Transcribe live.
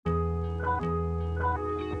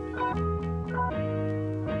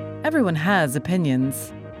Everyone has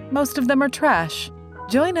opinions. Most of them are trash.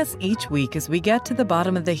 Join us each week as we get to the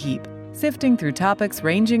bottom of the heap, sifting through topics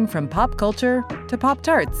ranging from pop culture to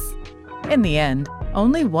Pop-Tarts. In the end,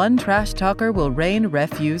 only one trash talker will reign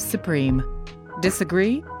refuse supreme.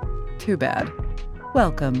 Disagree? Too bad.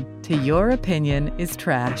 Welcome to Your Opinion is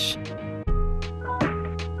Trash.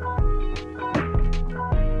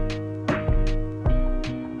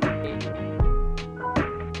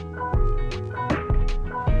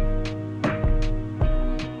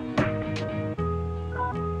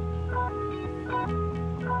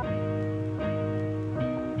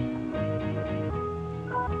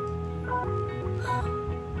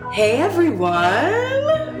 Hey everyone!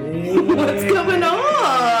 What's going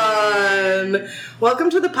on? Welcome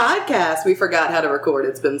to the podcast. We forgot how to record.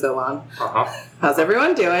 It's been so long. How's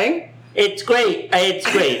everyone doing? It's great.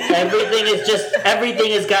 Everything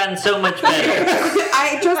has gotten so much better.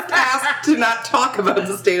 I just asked to not talk about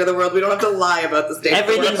the state of the world. We don't have to lie about the state of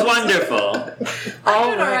the world. Everything's wonderful. I'm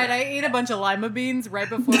doing alright. I ate a bunch of lima beans right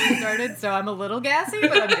before we started, so I'm a little gassy,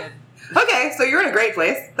 but I'm good. Okay, so you're in a great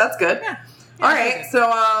place. That's good. Yeah. All right,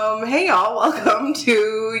 so, hey y'all, welcome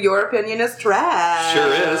to Your Opinion is Trash.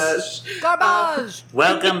 Sure is. Garbage!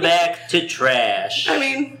 Welcome back to Trash. I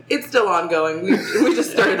mean, it's still ongoing. We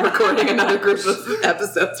just started recording another group of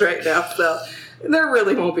episodes right now, so there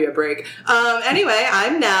really won't be a break. Anyway,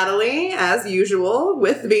 I'm Natalie, as usual.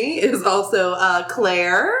 With me is also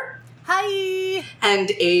Claire. Hi! And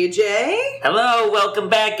AJ. Hello, welcome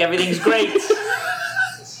back. Everything's great.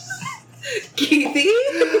 Keithy.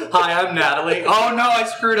 Hi, I'm Natalie. Oh no, I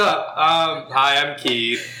screwed up. Hi, I'm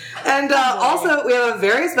Keith. And also, we have a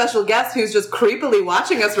very special guest who's just creepily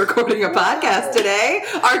watching us recording a podcast today.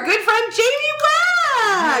 Our good friend Jamie Black.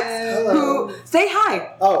 Who, say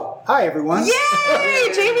hi. Oh, hi everyone.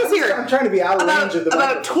 Yay! Jamie's here. I'm trying to be out of range of the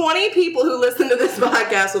About 20 people who listen to this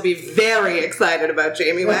podcast will be very excited about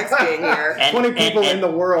Jamie Wax being here. 20 people in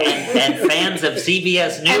the world. And fans of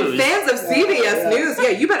CBS News. And fans of CBS News. Yeah,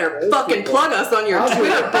 you better fucking plug us on your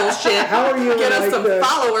Twitter bullshit. How are you? Get us some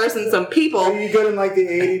followers and some people. Are you good in like the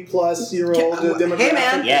 80-plus-year-old demographic? Hey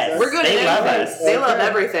man, Yes, we're good they at love everything. us. They love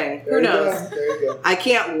everything. Who knows? There you go. I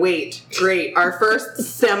can't wait. Great. Our first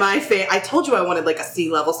semi-fan. I told you I wanted like a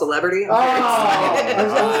C-level celebrity. Oh, I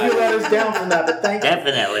was a few letters down from that, but thank you.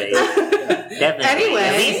 Definitely.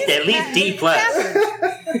 Anyway. At least D+.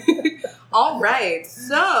 All right.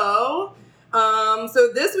 So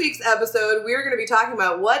this week's episode, we're going to be talking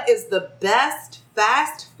about what is the best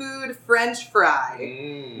fast food French fry.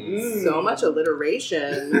 So much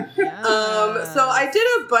alliteration. So I did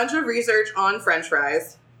a bunch of research on French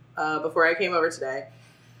fries before I came over today.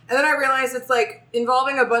 And then I realized it's like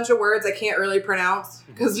involving a bunch of words I can't really pronounce.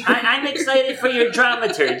 I'm excited for your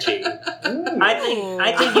dramaturgy.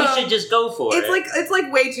 I think you should just go for it. It's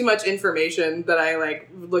like way too much information that I like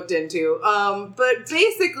looked into. But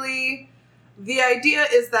basically, the idea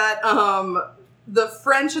is that the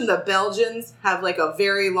French and the Belgians have like a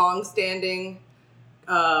very long-standing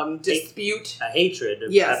dispute. A hatred.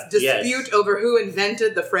 Dispute over who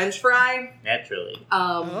invented the French fry. Naturally.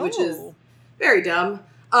 Which is very dumb.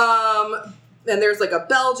 And there's like a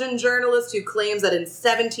Belgian journalist who claims that in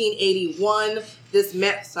 1781, there's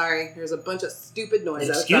a bunch of stupid noise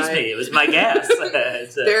Excuse outside. me, it was my gas. It's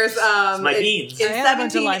my beans. In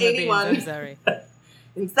 1781, I'm sorry.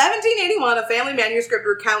 In 1781, a family manuscript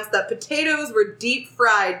recounts that potatoes were deep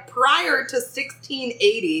fried prior to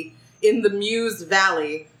 1680 in the Meuse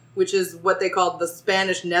Valley, which is what they called the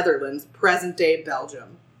Spanish Netherlands, present-day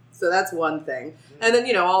Belgium. So that's one thing. And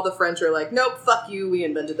then, all the French are like, nope, fuck you, we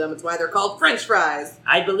invented them. It's why they're called French fries.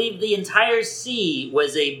 I believe the entire sea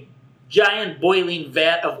was a giant boiling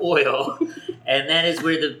vat of oil, and that is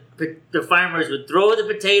where the farmers would throw the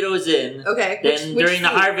potatoes in. Okay. Then during the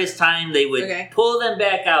harvest time, they would pull them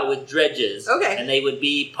back out with dredges. Okay. And they would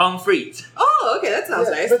be pommes frites. Oh, okay, that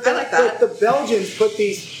sounds nice. I like that. The Belgians put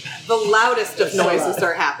these... The loudest of noises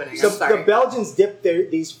start happening. I'm sorry. The Belgians dip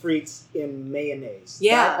these frites in mayonnaise.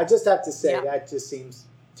 Yeah. I just have to say, that just seems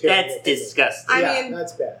terrible. That's disgusting. I mean,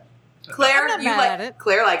 that's bad. Claire, I'm not mad at it.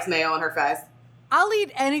 Claire likes mayo on her fries. I'll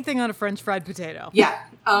eat anything on a French fried potato. Yeah.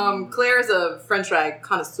 Claire is a French fry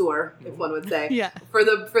connoisseur, if one would say. Yeah. For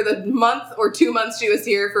the month or 2 months she was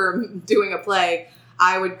here for doing a play,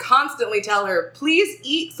 I would constantly tell her, please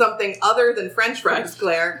eat something other than French fries,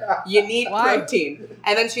 Claire. You need protein.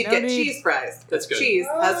 And then she'd get cheese fries. That's good. Cheese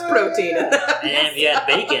has protein in it. And if you had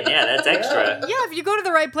bacon, that's extra. Yeah, if you go to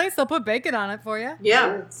the right place, they'll put bacon on it for you.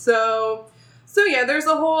 Yeah. So yeah, there's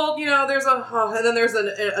a whole, and then there's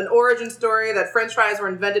an origin story that French fries were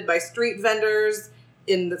invented by street vendors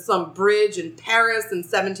in some bridge in Paris in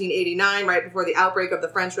 1789, right before the outbreak of the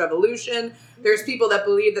French Revolution. There's people that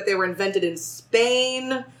believe that they were invented in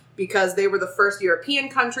Spain because they were the first European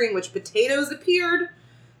country in which potatoes appeared.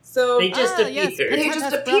 So They just appeared. yes, they just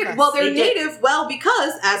Patatas appeared. bravas. Well, they're They did. native. Well,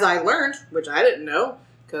 because, as I learned, which I didn't know,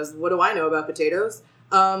 because what do I know about potatoes?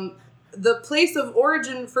 The place of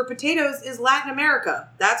origin for potatoes is Latin America.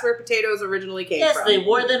 That's where potatoes originally came Yes, from. they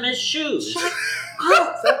wore them as shoes.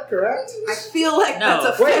 Oh, Is that correct? I feel like No.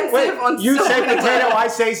 that's Wait, offensive on you so say many potato, levels. I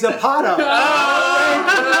say zapata.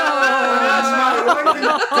 That's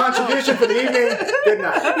my contribution for the evening. Good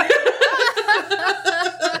night.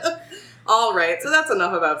 All right, so that's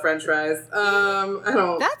enough about French fries. I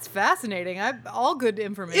don't. That's fascinating. All good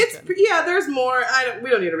information. It's yeah. There's more. We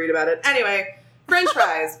don't need to read about it. Anyway, French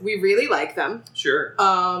fries. We really like them. Sure.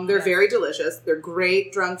 They're very delicious. They're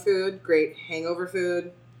great drunk food, great hangover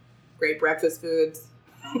food, great breakfast foods.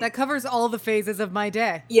 That covers all the phases of my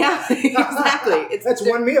day. Yeah, exactly. That's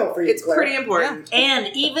one meal for you, It's Claire. pretty important. And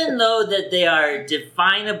even though that they are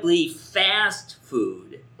definably fast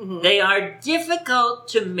food, Mhm. they are difficult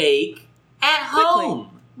to make at Quickly.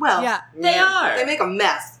 home. Well, Yeah. They are. They make a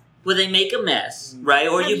mess. Well, they make a mess, right?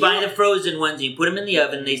 Or Have you buy you- the frozen ones and you put them in the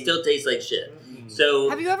oven and they still taste like shit. So,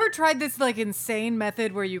 Have you ever tried this like insane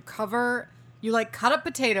method where you like cut up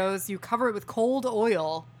potatoes, you cover it with cold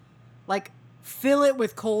oil, like fill it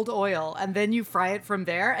with cold oil, and then you fry it from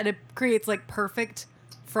there, and it creates like perfect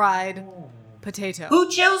fried potato. who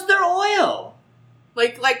chills their oil?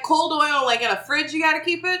 Like cold oil, like in a fridge, you got to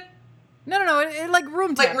keep it No, it like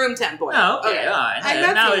room like temp. room temp oil. Oh, okay, all right. And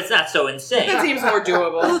that Now seems- it's not so That insane. seems more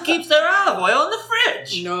doable. Who keeps their olive oil in the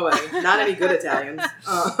fridge? Nobody. Not any good Italians.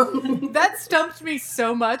 That stumped me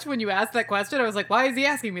so much when you asked that question. I was like, why is he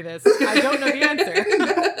asking me this? I don't know the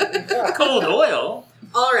answer. Cold oil?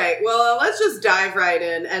 All right. Well, let's just dive right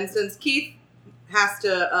in. And since Keith has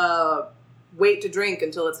to wait to drink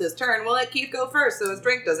until it's his turn, we'll let Keith go first so his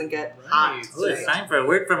drink doesn't get hot. Right. Oh, it's time for a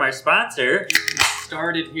word from our sponsor.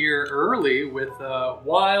 Started here early with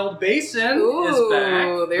Wild Basin Ooh, is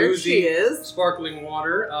back. there Boozy she is. Sparkling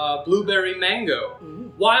water, blueberry mango.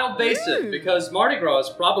 Wild Basin, Ooh. because Mardi Gras is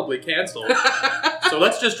probably canceled. So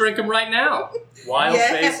let's just drink them right now. Wild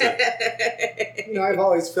Basin. You know, I've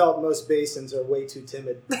always felt most basins are way too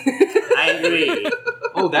timid. I agree.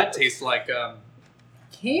 Oh, that tastes like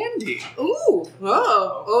candy. Ooh.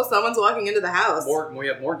 Oh, someone's walking into the house. We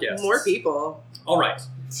have more guests. More people. All right.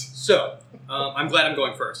 So, I'm glad I'm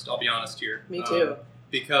going first, I'll be honest here. Me too.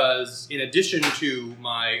 Because in addition to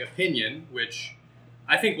my opinion, which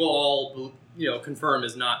I think we'll all confirm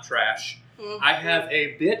is not trash, I have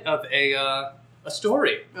a bit of a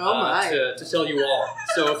story Oh my. to tell you all.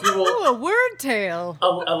 So if you will Ooh, a word tale.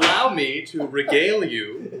 allow me to regale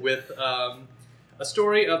you with a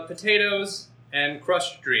story of potatoes and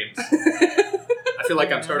crushed dreams. I feel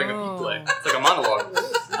like I'm starting a Oh. peak play. It's like a monologue.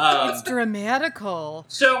 It's dramatical.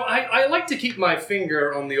 So I like to keep my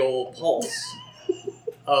finger on the old pulse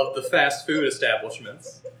of the fast food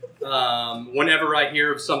establishments. Whenever I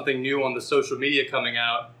hear of something new on the social media coming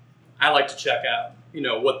out, I like to check out,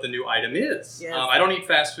 what the new item is. Yes. I don't eat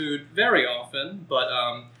fast food very often, but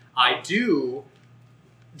I do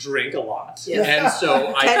drink a lot. Yes. And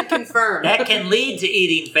so Can confirm. That can lead to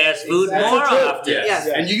eating fast food Exactly. more often. Yes. Yes.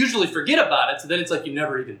 And you usually forget about it, so then it's like you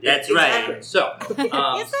never even did. That's Exactly. right. So, Is that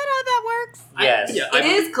how that works? Yes. It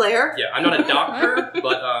is, Claire. Yeah, I'm not a doctor,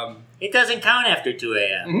 but It doesn't count after 2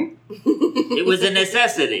 a.m. Mm-hmm. It was a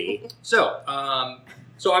necessity. so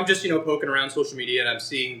I'm just poking around social media and I'm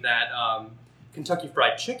seeing that Kentucky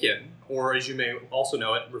Fried Chicken, or as you may also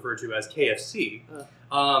know it, referred to as KFC,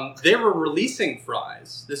 they were releasing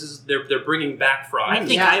fries. They're bringing back fries. I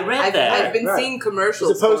think I read that. I've been Right. seeing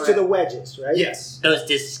commercials. As opposed for to the it. wedges, right? Yes. Those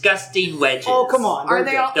disgusting wedges. Oh, come on. Are they're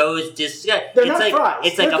they good. all? Those disgusting. They're It's not like fries.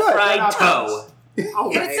 it's like They're a good. They're fried not toe. fries. All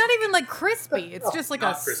And right. it's not even like crispy. It's just like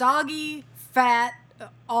Not a crispy. soggy, fat,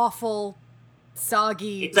 awful,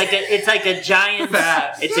 soggy. It's like a giant's.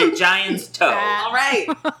 Fat. It's a giant's toe Fat. All right.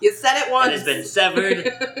 You said it that once. has been severed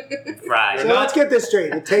and So fried. let's get this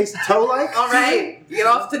straight. It tastes toe-like? All right. Get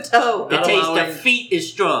off the toe. The Not taste allowing- of feet is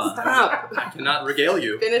strong. Stop. I cannot regale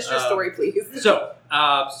you. Finish your story, please. So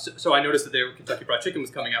I noticed that Kentucky Fried Chicken was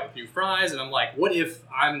coming out with new fries, and I'm like, what if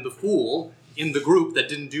I'm the fool in the group that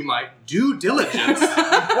didn't do my due diligence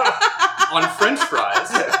on French fries,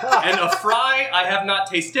 and a fry I have not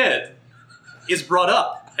tasted is brought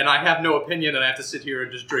up, and I have no opinion, and I have to sit here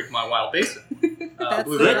and just drink my Wild Basin. That's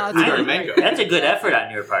Blueberry not blueberry true. mango. That's a good effort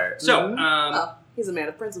on your part. So, Oh, he's a man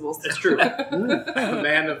of principles. it's true. A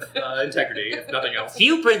man of integrity, if nothing else.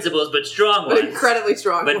 Few principles, but strong But ones. incredibly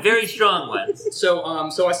strong. But very strong ones. So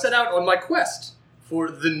I set out on my quest for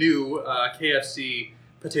the new KFC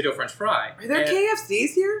potato French fry. Are there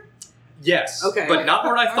KFCs here? Yes. Okay. But not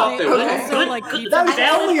where I thought they were. also like Good- pizza? That was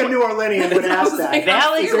Valid- only a New Orleanian would ask that.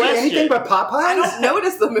 Valid Is there anything question. but Popeyes? I don't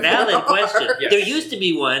notice them. If Valid they are. question. Yes. There used to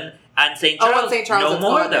be one on St. Charles. Oh, on St. Charles. No it's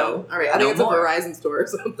more, gone now. though. All right, I think No it's more. a Verizon store or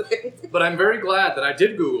something. But I'm very glad that I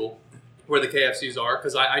did Google where the KFCs are,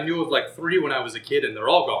 because I knew of like 3 when I was a kid, and they're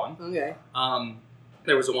all gone. Okay.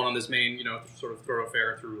 There was one on this main, sort of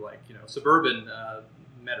thoroughfare through suburban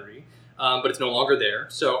Metairie, but it's no longer there.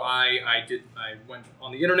 So I went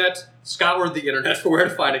on the internet, scoured the internet for where to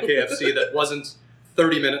find a KFC that wasn't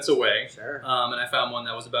 30 minutes away. Sure. And I found one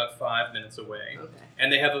that was about 5 minutes away. Okay. And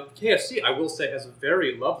they have a KFC, I will say, has a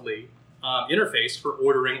very lovely interface for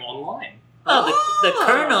ordering online. Oh, the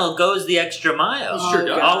Colonel goes the extra mile. He sure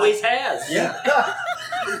does. Always has. Yeah.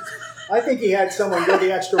 I think he had someone go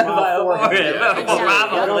the extra mile for him. Yeah, I don't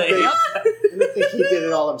probably. think he did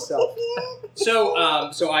it all himself. So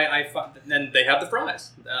I then they have the fries.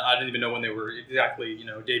 I didn't even know when they were exactly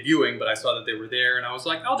debuting, but I saw that they were there, and I was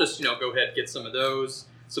like, I'll just go ahead and get some of those,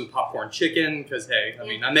 some popcorn chicken, because hey, I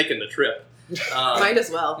mean I'm making the trip. Might as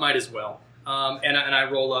well. Might as well. And I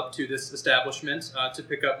roll up to this establishment to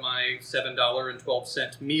pick up my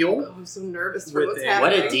 $7.12 meal. Oh, I'm so nervous for With what's a-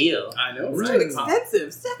 happening. What a deal. I know, It's right? too expensive.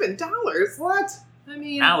 $7. What? I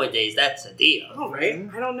mean, Nowadays, that's a deal. All right.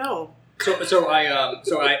 I don't know. So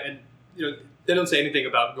I they don't say anything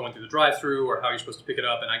about going through the drive-through or how you're supposed to pick it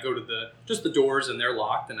up, and I go to the doors, and they're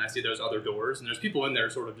locked, and I see there's other doors, and there's people in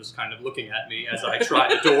there sort of just kind of looking at me as I try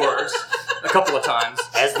the doors a couple of times.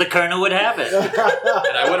 As the Colonel would have it.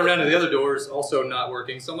 And I went around to the other doors, also not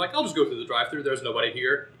working, so I'm like, I'll just go through the drive-through. There's nobody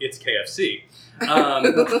here. It's KFC.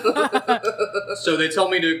 So they tell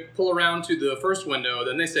me to pull around to the first window,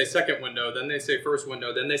 then they say second window, then they say first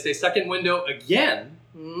window, then they say second window again.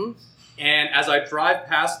 Hmm? And as I drive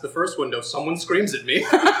past the first window, someone screams at me.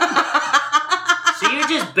 So you're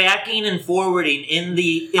just backing and forwarding in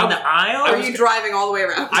the aisle? Are you driving all the way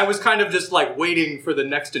around? I was kind of just like waiting for the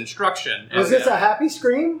next instruction. Was And, this a happy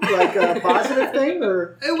scream? Like a positive thing?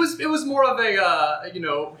 Or It was more of a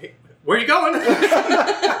hey, where are you going?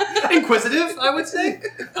 Inquisitive, I would say.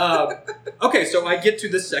 Okay, so I get to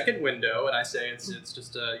the second window and I say it's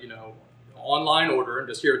just a online order. I'm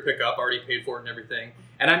just here to pick up. Already paid for it and everything.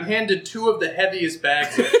 And I'm handed 2 of the heaviest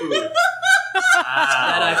bags of food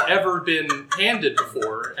that I've ever been handed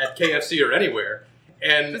before at KFC or anywhere.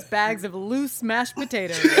 And Just bags of loose mashed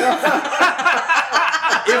potatoes.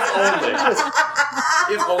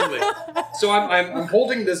 if only. So I'm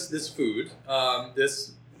holding this food,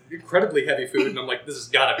 this incredibly heavy food, and I'm like, this has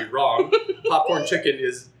got to be wrong. Popcorn chicken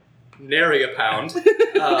is nary a pound.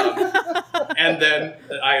 And then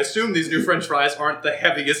I assume these new French fries aren't the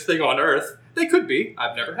heaviest thing on earth. They could be.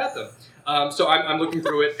 I've never had them. So I'm looking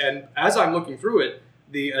through it, and as I'm looking through it,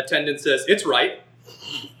 the attendant says, "It's right."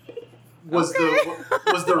 Was the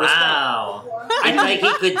response? Wow. I like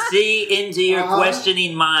he could see into your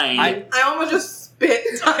questioning mind. I almost just spit.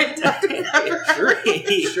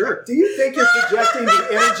 Sure. do you think you're projecting the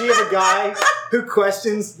energy of a guy who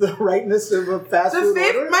questions the rightness of a fast food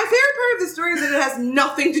order? My favorite part of the story is that it has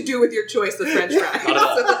nothing to do with your choice of French fries. Not at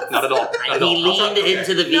all. Not at all. Not at all. He leaned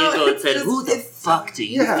into the vehicle No, and said, it's "Who the just- fuck do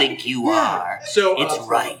you Yeah. think you Yeah. are?" So It's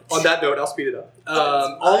right. On that note, I'll speed it up.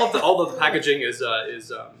 All of the packaging is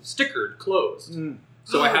stickered, closed.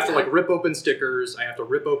 So I have to rip open stickers. I have to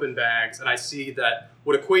rip open bags, and I see that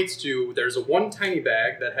what equates to there's one tiny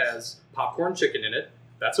bag that has popcorn chicken in it.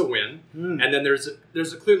 That's a win. And then there's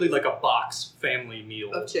clearly like a box family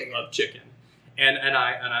meal Of chicken.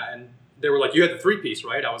 And they were like, you had the 3-piece,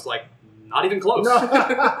 right? I was like, not even close. No.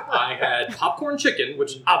 I had popcorn chicken,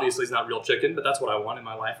 which obviously is not real chicken, but that's what I want in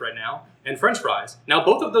my life right now, and French fries. Now,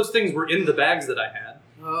 both of those things were in the bags that I had.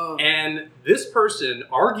 Oh. And this person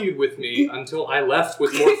argued with me until I left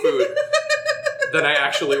with more food than I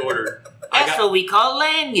actually ordered. That's what we call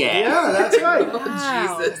lanyard. Yeah, that's right.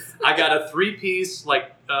 Wow. Jesus. I got a 3-piece,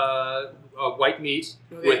 white meat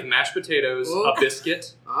Okay. with mashed potatoes, Ooh. a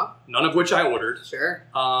biscuit, Huh? none of which I ordered. Sure.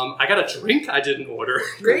 I got a drink I didn't order.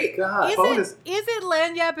 Great. God. Is it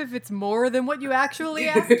lanyap if it's more than what you actually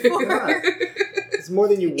asked for? It's more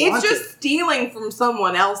than you wanted. It's just stealing from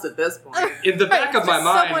someone else at this point. In the back of my Just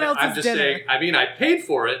mind, someone else's I'm just dinner. saying, I mean, I paid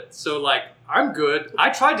for it, so I'm good. I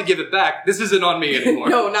tried to give it back. This isn't on me anymore.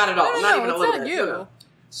 No, not at all. No, not even a it's little not bit. you. No.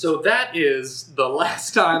 So that is the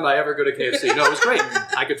last time I ever go to KFC. No, it was great.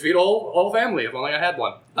 I could feed a whole family if only I had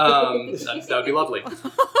one. That would be lovely.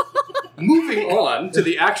 Moving on to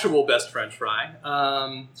the actual best French fry.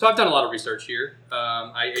 So I've done a lot of research here.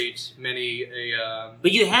 I ate many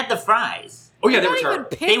But you had the fries. Oh yeah, they were Not even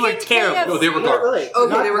terrible. They were picking terrible. KFC. No, they were Not garbage. really.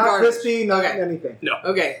 Okay, they were not garbage. crispy, not Okay. anything. No.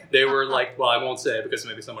 Okay. They were like, well, I won't say it because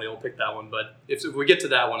maybe somebody will pick that one. But if we get to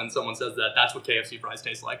that one and someone says that, that's what KFC fries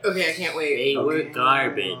taste like. Okay, I can't wait. They were Okay.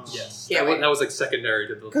 garbage. Yes, Can't that wait. was like secondary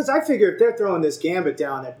to the. Because I figure if they're throwing this gambit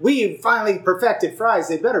down that we finally perfected fries,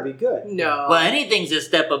 they better be good. No. Well, anything's a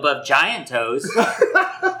step above Giant Toast.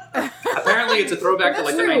 Apparently, it's a throwback to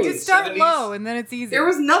That's like the true. 1970s. You start low and then it's easy. There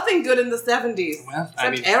was nothing good in the 70s. Well, I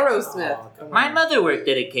Except mean, Aerosmith. Oh, come My on. mother worked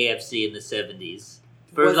at a KFC in the 70s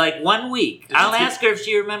for Was- like 1 week. Did she I'll keep- ask her if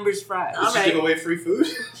she remembers fries. All right. away free food?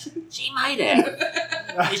 She might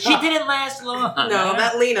have. She didn't last long. No,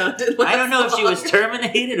 that Lena didn't I don't know if she was last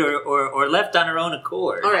terminated or left on her own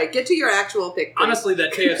accord. long. All right, get to your actual pick. please. Honestly,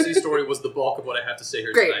 that KFC story was the bulk of what I have to say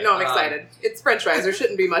here Great. tonight. No, I'm excited. It's French fries. There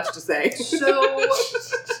shouldn't be much to say. So,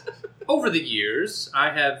 over the years, I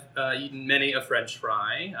have eaten many a French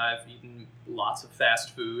fry. I've eaten lots of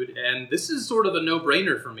fast food, and this is sort of a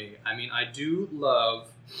no-brainer for me. I mean, I do love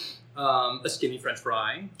a skinny French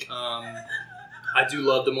fry. I do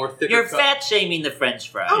love the more thicker You're cut. fat shaming the French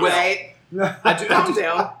fries. All Well, right. I Calm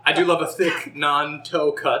down. do love a thick,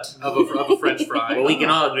 non-toe cut of a French fry. Well, we can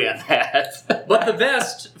all agree on that. But the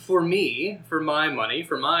best for me, for my money,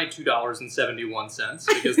 for my $2.71,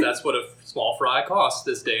 because that's what a small fry costs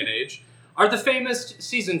this day and age, are the famous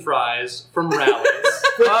seasoned fries from Rally's.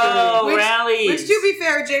 Oh, Which- rallies. Which, to be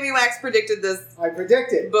fair, Jamie Wax predicted this I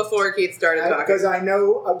predicted. before Keith started talking. Because I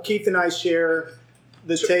know Keith and I share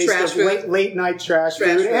the taste trash of food. late night trash Trash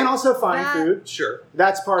food food. and also fine That- food. Sure.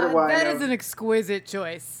 That's part of why I that know. is an exquisite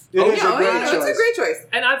choice. It is Yeah, a great yeah, choice. it's a great choice.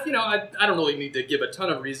 And I don't really need to give a ton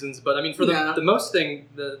of reasons, but I mean, for Yeah.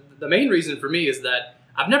 the main reason for me is that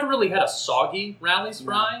I've never really had a soggy Rally's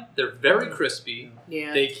fry. They're very crispy.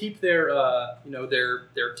 Yeah. They keep their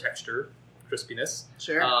their texture, crispiness.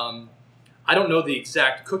 Sure. I don't know the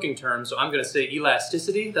exact cooking term, so I'm going to say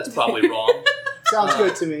elasticity. That's probably wrong. Sounds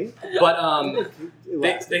good to me.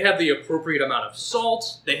 But they have the appropriate amount of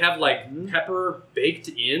salt. They have like pepper baked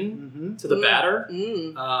in to the batter.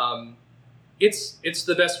 It's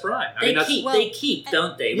the best fry. I mean, They keep,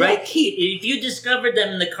 don't they? Yeah. Right? Keep. If you discovered them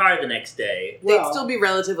in the car the next day, They'd still be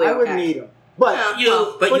relatively I okay. wouldn't eat them. But Yeah.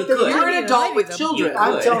 you But the- could. You're I an need adult them. with children. You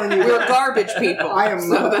I'm could. telling you, We're garbage people. I am,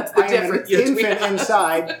 So that's the I am difference. an between infant us.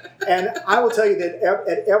 inside, and I will tell you that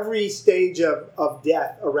at every stage of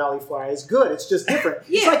death, a rally fry is good. It's just different.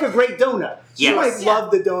 It's Yeah. like a great donut. You Yes. might Yeah.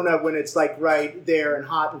 love the donut when it's like right there and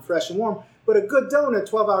hot and fresh and warm, but a good donut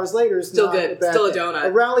 12 hours later is Still not good. a bad Still a thing. donut.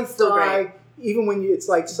 A rally Still fry, even when it's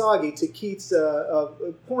like soggy, to Keith's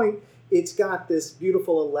point, it's got this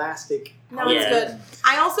beautiful elastic. No, Yeah. it's good.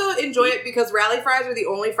 I also enjoy it because rally fries are the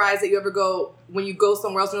only fries that you ever go when you go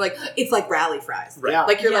somewhere else and you're like, it's like rally fries. Right. Yeah.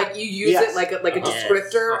 Like you're Yeah. like you use Yes. it like a Yes.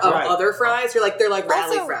 descriptor of Right. other fries. You're like they're like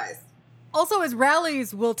rally Also- fries. Also, as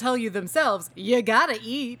rallies will tell you themselves, you gotta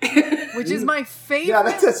eat, which is my favorite. Yeah,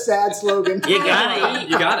 that's a sad slogan. You gotta eat.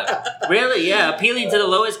 you got it. Really, yeah. Appealing to the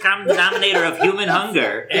lowest common denominator of human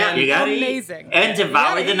hunger. Yeah. You gotta Amazing. eat. And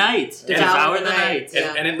devour Yeah. the night. Devour Devour the the night. night.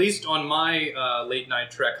 Yeah. And at least on my late night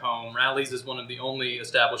trek home, Rally's is one of the only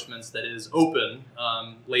establishments that is open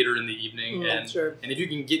later in the evening. and sure. and if you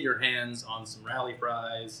can get your hands on some rally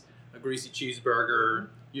fries, a greasy cheeseburger,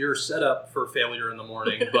 you're set up for failure in the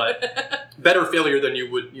morning. But better failure than you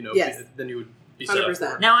would, Yes. than you would be set up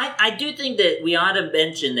 100%. for. Now, I do think that we ought to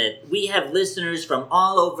mention that we have listeners from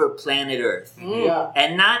all over planet Earth. Yeah.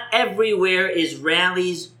 And not everywhere is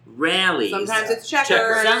rallies. Sometimes it's checkers.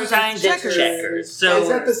 Checkers. Sometimes Checkers. it's checkers. So Is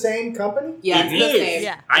that the same company? Yeah, it it's the is. same.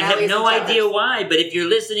 Yeah. I have Rallies no and idea checkers. why, but if you're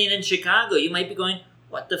listening in Chicago, you might be going,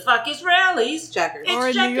 what the fuck is rallies? Checkers. It's Or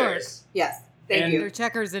in New York. checkers. Yes. Thank And- you. They're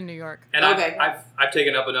checkers in New York. And Okay. I've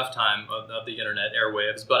taken up enough time of the internet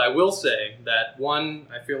airwaves, but I will say that one,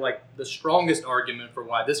 I feel like the strongest argument for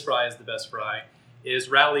why this fry is the best fry is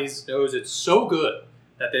Rally's knows it's so good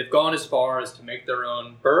that they've gone as far as to make their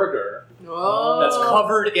own burger Oh. that's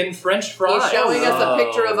covered in French fries. He's showing us a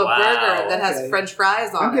picture of a Oh, wow. burger that has Okay. French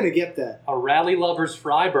fries on I'm going to it. get that. A Rally Lover's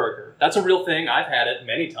Fry Burger. That's a real thing. I've had it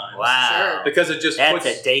many times. Wow. Sure. Because it just That's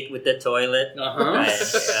puts... a date with the toilet. Uh-huh. Right,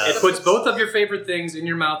 yeah. It puts both of your favorite things in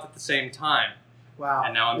your mouth at the same time. Wow.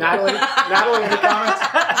 And now I'm Natalie, Natalie, any comments?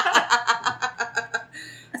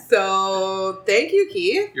 So thank you,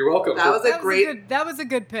 Keith. You're welcome. That was a That great. That was a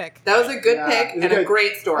good pick. That was a good Yeah, pick it was and a good.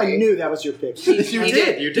 great story. I knew that was your pick. He You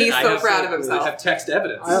did. did. He's I so have proud some- of himself. I have text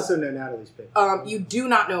evidence. I also know Natalie's pick. You do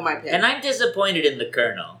not know my pick. And I'm disappointed in the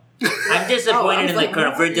Colonel. I'm Oh, I disappointed was in the like,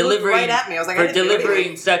 Colonel for you looked delivering right at me. I was like, I for didn't do delivering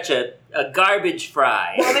anything. such a garbage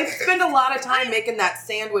fry. Well, they spend a lot of time making that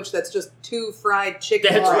sandwich that's just two fried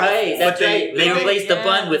chicken. That's breasts. right. That's But they- right. They they- replaced the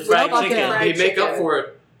bun with fried fucking chicken. fried They make up chicken. for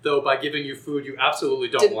it though, by giving you food you absolutely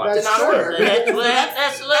don't want. Did not That's order.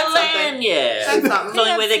 That's a little something. lame, yeah. That's something. It's the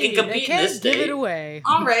only way they can KFC, compete in can't this give state. it away.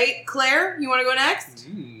 All right, Claire, you want to go next?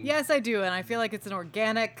 Yes, I do, and I feel like it's an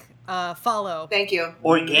organic follow. Thank you.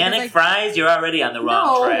 Organic Because I- fries? You're already on the wrong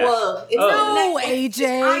No, track. it's Oh. No,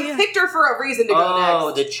 AJ. I picked her for a reason to go Oh,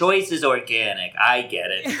 next. the choice is organic. I get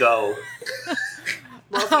it. Go.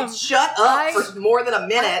 Well, if you'd shut up for more than a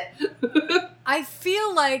minute. I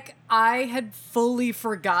feel like I had fully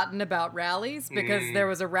forgotten about rallies because there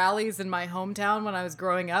was a Rallies in my hometown when I was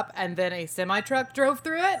growing up, and then a semi-truck drove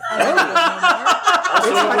through it. And there was no more.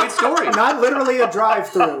 Also a great story. Not literally a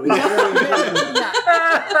drive-through. It's very important. Yeah.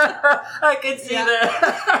 I can see Yeah.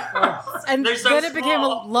 that. And They're so then it became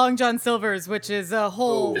small. a Long John Silver's, which is a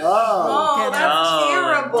whole... Oh. Oh, Get that's Oh,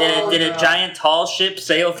 terrible. Did a giant tall ship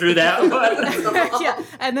sail through that one? Yeah,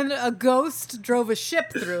 and then a ghost drove a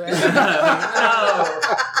ship through it. No.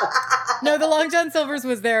 No, the Long John Silver's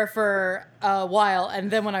was there for a while,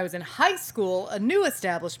 and then when I was in high school, a new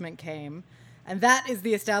establishment came, and that is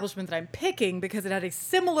the establishment that I'm picking because it had a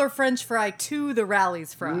similar French fry to the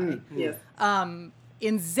Rallies fry, Yes. in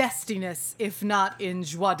zestiness, if not in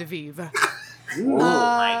joie de vivre. Oh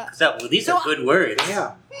my! Well, these so are good words.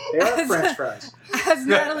 Yeah, they are French fries. As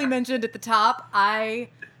Natalie mentioned at the top, I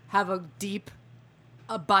have a deep,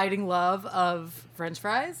 abiding love of French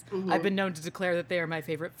fries. I've been known to declare that they are my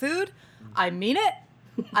favorite food. I mean it.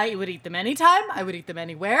 I would eat them anytime. I would eat them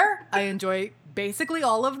anywhere. I enjoy basically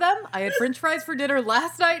all of them. I had French fries for dinner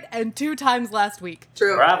last night and 2 times last week.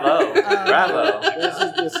 True. Bravo! Bravo!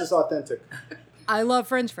 This is authentic. I love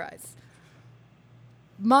French fries.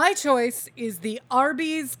 My choice is the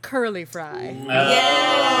Arby's curly fry.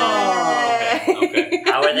 Yay! Okay.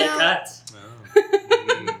 How are they Now- cut?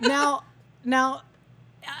 Now,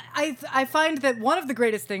 I find that one of the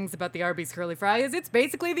greatest things about the Arby's curly fry is it's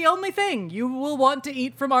basically the only thing you will want to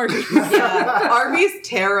eat from Arby's. Yeah. Arby's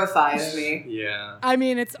terrifies me. Yeah. I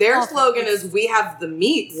mean, it's Their awful. slogan is "We have the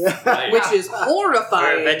meats," Right. which is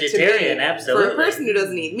horrifying. For a vegetarian, to me. absolutely. For a person who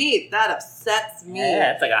doesn't eat meat, that upsets me.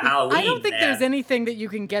 Yeah, it's like a Halloween. I don't think man. there's anything that you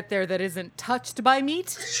can get there that isn't touched by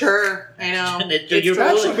meat. Sure, I know. You're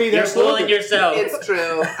That should fooling, be their you're fooling slogan. yourself. It's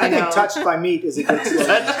true. I I know. think touched by meat is a good slogan.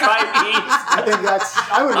 Touched by I think that's.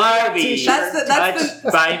 I would wear that Arby's. T-shirt. That's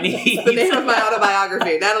Touched by me. the name of my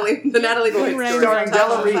autobiography, the Natalie Boyd Right. story. Starring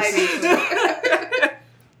Della Touched by Reese.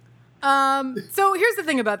 meat. So here's the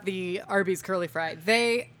thing about the Arby's curly fry.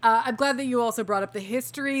 I'm glad that you also brought up the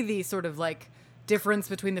history, the sort of like difference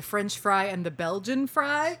between the French fry and the Belgian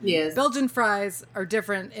fry. Yes. Belgian fries are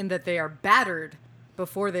different in that they are battered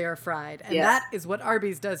before they are fried. And Yes. that is what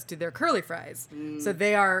Arby's does to their curly fries. So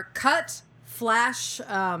they are cut, flash,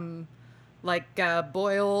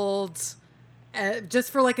 boiled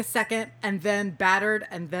just for like a second, and then battered,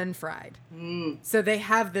 and then fried. So they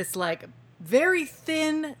have this like very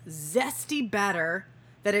thin, zesty batter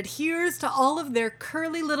that adheres to all of their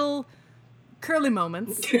curly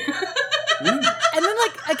moments. And then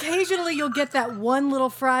like occasionally you'll get that one little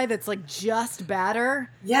fry that's like just batter.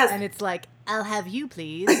 Yes. And it's like, I'll have you,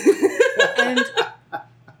 please. And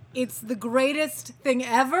it's the greatest thing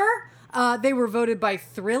ever. They were voted by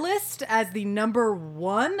Thrillist as the number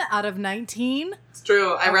 1 out of 19 It's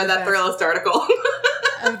true. I read that the best. Thrillist article.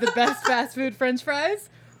 of the best fast food French fries,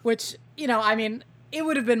 which, I mean, it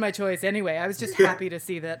would have been my choice anyway. I was just happy to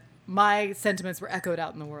see that my sentiments were echoed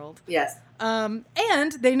out in the world. Yes. And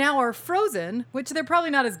they now are frozen, which they're probably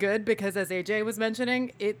not as good because, as AJ was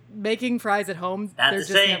mentioning, making fries at home, Not they're the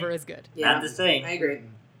just same. never as good. Yeah. Not the same. I agree.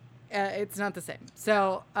 It's not the same.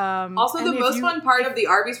 So, Also, and the if most you- fun part of the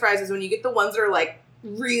Arby's fries is when you get the ones that are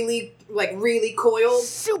really coiled,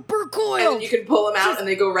 super and coiled. then you can pull them out and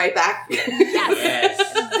they go right back.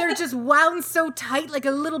 Yes. They're just wound so tight, like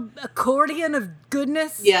a little accordion of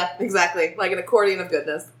goodness. Yeah, exactly. Like an accordion of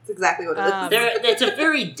goodness. It's exactly what it is. It's a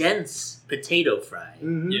very dense potato fry.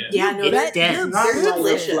 Mhm. Yeah. Yeah, no, It's that, dense. they're, Not they're light or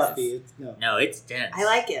delicious. fluffy. It's, no. No, it's dense. I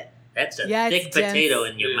like it. That's a Yeah, it's thick potato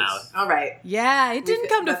dense. in your It is. mouth. All right. Yeah, it didn't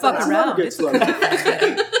come to That's fuck another around. Good It's slogan.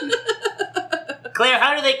 Claire,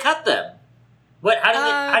 how do they cut them?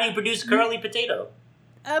 How do you produce curly potato?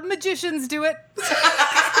 magicians do it. All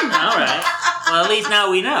right. Well, at least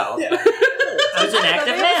now we know. It's an act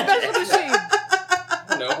of They have a special magic. machine.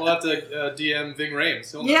 No, we'll have to DM Ving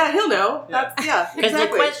Rhames. He'll know. Yeah, he'll know. Yeah. That's Because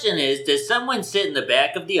exactly. the question is, does someone sit in the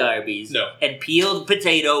back of the Arby's No. and peel the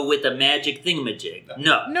potato with a magic thingamajig?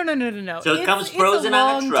 No. No. So it comes It's frozen a on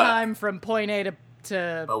a long truck. time from point A to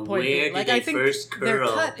But point B. where did Like, they I think first curl they're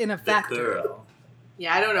cut in a the factory. curl?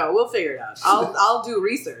 Yeah, I don't know. We'll figure it out. I'll do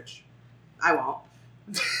research. I won't.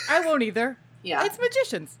 I won't either. Yeah. It's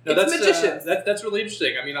magicians. No, It's that's magicians. That's really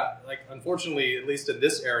interesting. I mean, unfortunately, at least in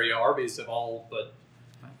this area, Arby's have all but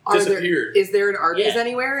Are disappeared. Is there an Arby's Yeah.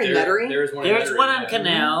 anywhere in There- Metairie? There's one. There's in one Metairie, on yeah.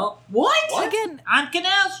 Canal. What? Again, On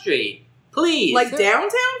Canal Street. Please. Like downtown?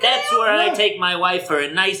 That's Canal? where I take my wife for a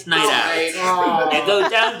nice night Right. out. You go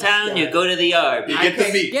downtown, you go to the Arby's. You get the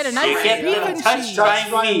Okay. meat. get a You nice get beef them and touched cheese.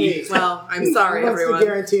 Touched by by me. meat. Well, I'm sorry, Who wants to everyone.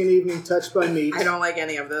 guarantee an evening touched by meat? I don't like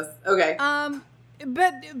any of this. Okay.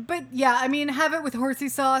 But yeah, I mean, have it with horsey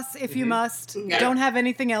sauce if you must. Okay. Don't have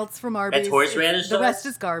anything else from Arby's. horseradish The rest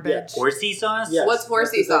sauce? is garbage. Yes. Horsey sauce? Yes, What's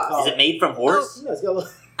horsey that's what they sauce? call Is it made from horse? Yeah, it's got a little-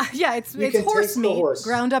 Yeah, it's You can horse taste the meat horse.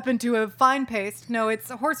 ground up into a fine paste. No, it's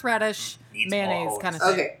horseradish Needs mayonnaise all kind of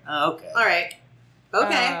horse. thing. Okay. Oh, okay. All right.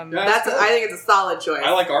 Okay. Um, Yeah, That's. that's good. I think it's a solid choice.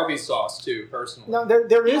 I like Arby's sauce too, personally. No,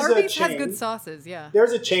 there is a Arby's chain. has good sauces, yeah.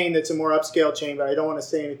 There's a chain that's a more upscale chain, but I don't want to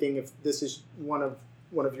say anything if this is one of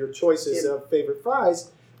your choices Yeah. of favorite fries.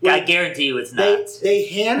 I Where guarantee you it's they not. they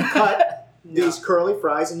hand cut No. these curly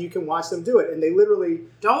fries, and you can watch them do it. And they literally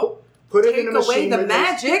Don't put it take in a machine. away the where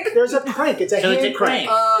magic. There's a crank. It's a So hand it's a crank.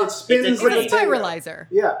 It spins It's a like crank. It's a potato. spiralizer.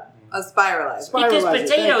 Yeah, A spiralizer. Because spiralizer,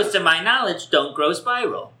 potatoes, thank to my knowledge, don't grow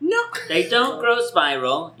spiral. No. They don't grow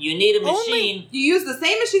spiral. You need a Only- machine. You use the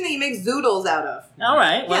same machine that you make zoodles out of. All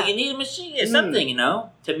right. Well, Yeah. you need a machine or something, you know,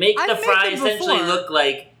 to make I've the made fry them essentially before. look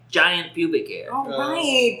like giant pubic hair. All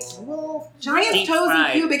right. Well, Giant Deep toes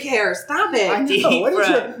fried. and pubic hair. Stop it. I know. Deep What is your,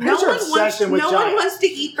 fried. what is your obsession with no one giants? wants to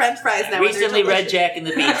eat French fries now. I when they're recently read delicious. Jack and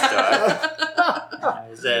the Beanstalk. I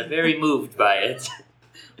was very moved by it.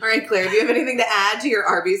 All right, Claire. Do you have anything to add to your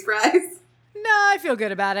Arby's fries? No, I feel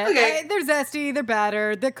good about it. Okay. They're zesty, they're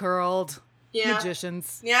battered, they're curled. Yeah.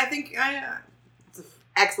 Magicians. Yeah, I think it's an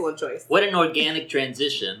excellent choice. What an organic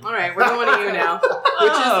transition. All right, we're going to you now,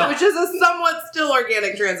 which is a somewhat still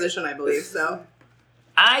organic transition, I believe. So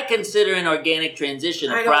I consider an organic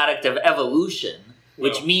transition I a don't- product of evolution,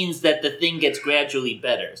 which Well. means that the thing gets gradually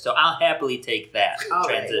better. So I'll happily take that All right,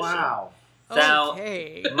 transition. Wow. So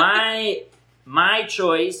Okay. my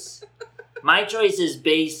choice is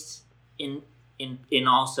based in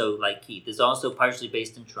also, like Keith, is also partially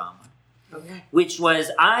based in trauma, okay, which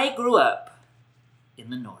was I grew up in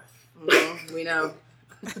the North. we know.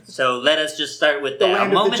 So let us just start with The that.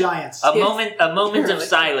 land of the giants. A Yes. moment of Really.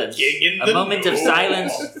 silence. King in A the moment of north.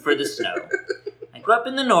 silence for the snow. I grew up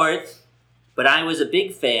in the North, but I was a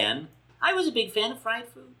big fan. Of fried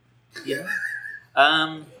food. Yeah.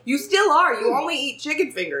 You still are. You only eat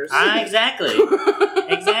chicken fingers. Exactly.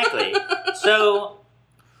 Exactly. So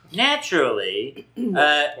naturally,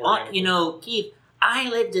 Keith, I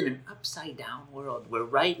lived in an upside down world where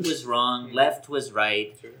right was wrong, left was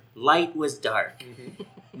right, Sure. light was dark,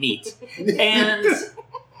 meat. And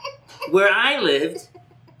where I lived,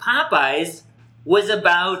 Popeyes was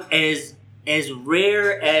about as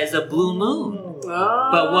rare as a blue moon. Oh.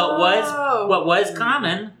 But what was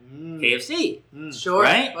common? KFC, Sure.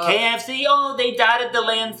 right? Well, KFC. Oh, they dotted the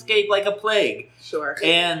landscape like a plague. Sure.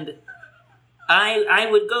 And I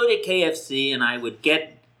would go to KFC and I would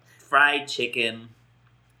get fried chicken,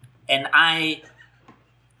 and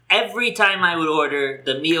every time I would order,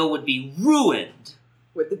 the meal would be ruined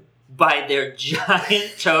With the by their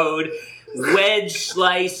giant-toed,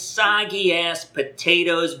 wedge-sliced, soggy-ass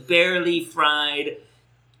potatoes, barely fried.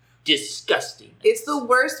 Disgusting. It's the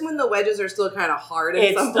worst when the wedges are still kind of hard in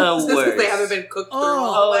It's some the places because they worst. haven't been cooked through Oh.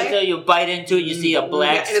 all the Oh, way. so you bite into it, you see a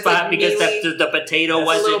black Yeah, and it's spot like because mealy. the potato It's a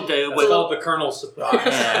wasn't. little- It's called the Colonel's surprise.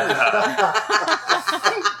 Yeah.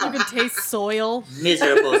 You can taste soil.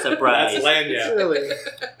 Miserable surprise. That's land, yeah. Really.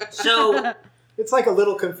 So It's like a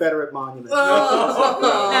little Confederate monument.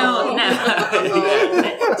 Oh.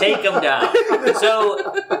 no, take them down.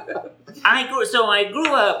 So I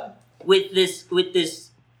grew up with this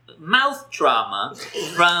mouth trauma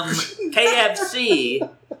from KFC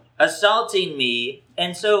assaulting me,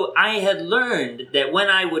 and so I had learned that when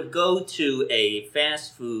I would go to a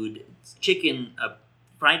fast food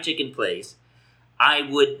fried chicken place, I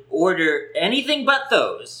would order anything but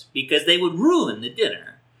those because they would ruin the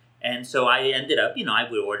dinner. And so I ended up, I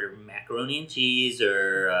would order macaroni and cheese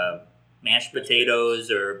or mashed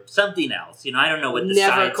potatoes or something else. I don't know what the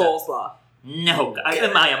Never sides are. coleslaw. No.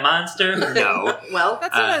 Am I a monster? No. Well,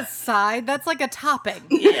 That's not a side, that's like a topping.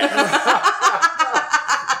 Yeah.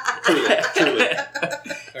 Truly.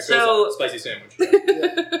 That goes So- on a spicy sandwich.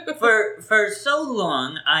 For so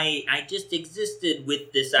long, I just existed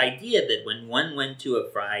with this idea that when one went to a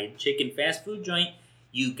fried chicken fast food joint,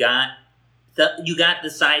 you got the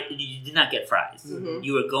side. You did not get fries. Mhm.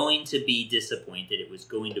 You were going to be disappointed. It was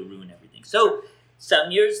going to ruin everything. So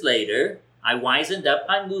some years later, I wisened up.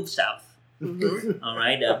 I moved south. All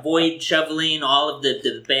right, avoid shoveling all of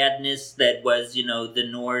the badness that was, the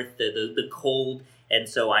north, the cold. And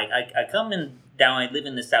so I come in down, I live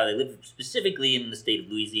in the south. I live specifically in the state of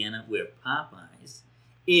Louisiana, where Popeyes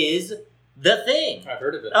is the thing. I've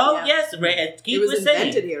heard of it. Oh, Yeah. yes, right. Keith It was was saying.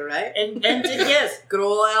 invented here, right? Invented, yes. Good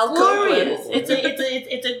old Al Glorious. Copeland.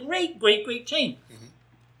 It's a great chain.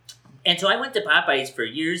 And so I went to Popeyes for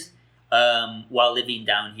years while living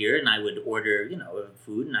down here, and I would order,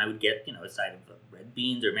 food, and I would get, a side of red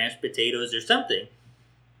beans or mashed potatoes or something.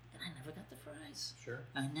 And I never got the fries. Sure.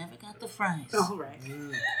 I never got the fries. All right.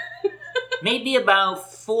 Maybe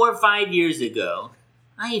about 4 or 5 years ago,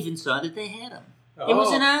 I even saw that they had them. It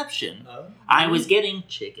was an option. I was getting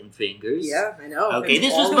chicken fingers. Yeah, I know. Okay, It's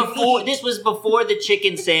this was all we before. need. This was before the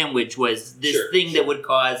chicken sandwich was this thing that would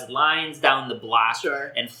cause lines down the block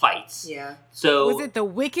Sure. and fights. Yeah. So Was it the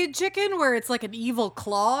wicked chicken where it's like an evil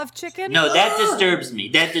claw of chicken? no, that disturbs me.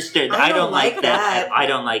 That disturbs. I I don't don't like like that. that. I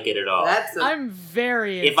don't like it at all. That's a... I'm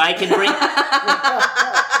very. If I can bring,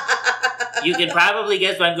 you can probably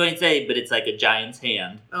guess what I'm going to say, but it's like a giant's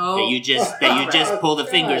hand Oh. that you just pull the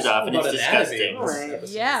fingers off, and What it's about disgusting. All right.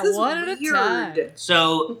 Yeah, This is one at a weird. time.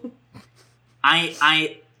 So,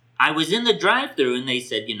 I was in the drive-thru and they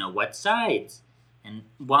said, what sides? And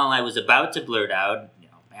while I was about to blurt out,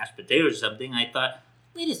 mashed potatoes or something, I thought,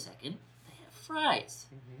 wait a second, they have fries.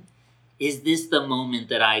 Is this the moment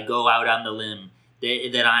that I go out on the limb,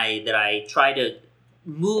 that I try to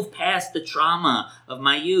move past the trauma of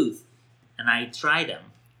my youth? And I tried them,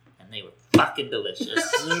 and they were fucking delicious.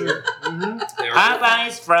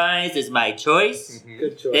 Popeye's fries is my choice.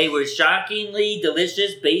 Good choice. They were shockingly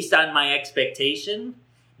delicious based on my expectation.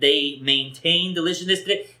 They maintain deliciousness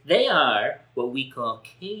today. They are what we call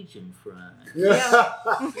Cajun fries.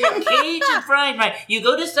 Cajun fried fries. You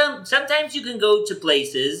go to sometimes you can go to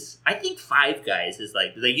places, I think Five Guys is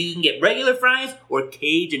like you can get regular fries or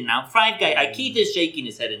Cajun. Now Five Guys, Keith is shaking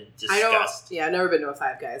his head in disgust. I've never been to a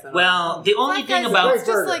Five Guys. I don't Well, the only Five thing Guys is about Great just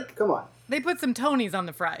burger. like- Come on. They put some Tonys on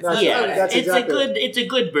the fries. That's- yeah, okay. That's it's exactly it's a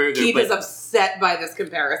good burger. Keith but is upset by this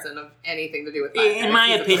comparison of anything to do with Five Guys. in my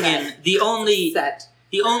He's opinion, upset. the only Upset.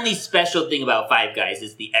 The only special thing about Five Guys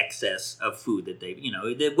is the excess of food that they,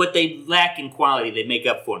 what they lack in quality, they make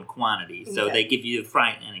up for in quantity. So Okay. they give you a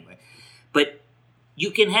fry anyway. But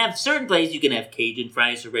you can have certain places, you can have Cajun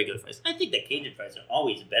fries or regular fries. I think that Cajun fries are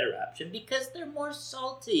always a better option because they're more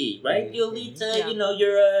salty, right? You'll eat,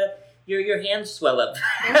 your hands swell up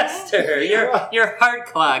faster, your heart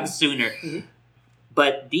clogs sooner.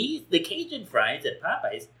 But the Cajun fries at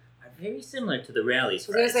Popeyes are very similar to the Rally's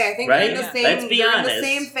I was fries. gonna say, I think right? they're in the same. Let's be they're honest. in the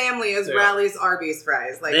same family as They are. Rally's Arby's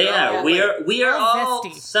fries. Like They they're are. all, We like- are. We are all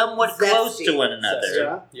Zesty. somewhat close Zesty. to one another.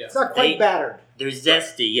 Yeah. Yeah. It's not quite They- battered. They're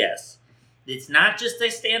zesty, yes. It's not just a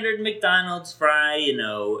standard McDonald's fry,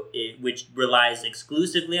 which relies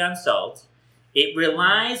exclusively on salt. It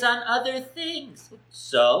relies on other things: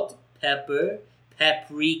 salt, pepper,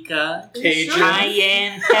 paprika, Cajun.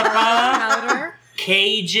 cayenne pepper, Powder.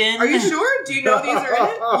 Cajun. Are you sure? Do you know these are in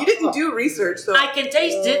it? You didn't do research, so. I can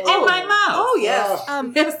taste it in my mouth. Oh yes.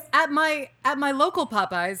 Yes. At my local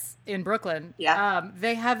Popeyes in Brooklyn, Yeah.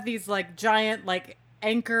 they have these like giant like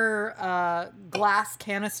anchor glass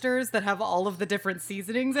canisters that have all of the different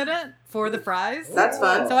seasonings in it for the fries. That's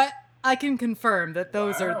fun. So I can confirm that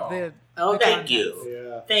those Wow. are the. Oh, the Thank contents. you.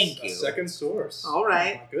 Yeah. Thank A you. second source. All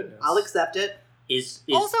right. Oh, my goodness. I'll accept it. Is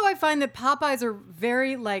Also, I find that Popeyes are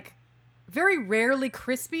very rarely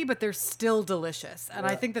crispy, but they're still delicious, and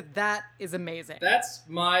I Yeah. think that is amazing. That's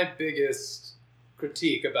my biggest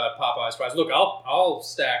critique about Popeyes fries. Look, I'll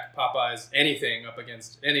stack Popeyes anything up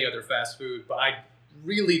against any other fast food, but I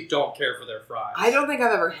really don't care for their fries. I don't think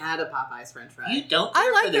I've ever had a Popeyes French fry. you don't I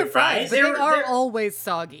care like for their fries, but They're- they are they're- always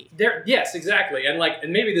soggy. Yes, exactly, and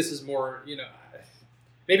maybe this is more,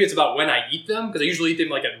 maybe it's about when I eat them because I usually eat them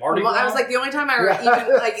like at Mardi Gras. I was like, the only time I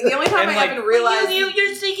even realized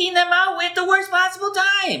You're seeking them out with the worst possible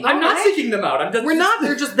time. I'm not Alright. seeking them out. I'm just, we're not.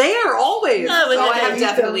 They're just there always. No, but so I they- have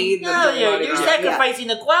definitely eaten them. No, during Mardi you're Gras. sacrificing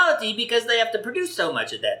the quality because they have to produce so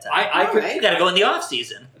much at that time. I could. Alright. You gotta go in the off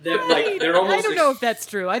season. They're almost. I don't know if that's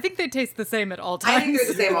true. I think they taste the same at all I times. think they're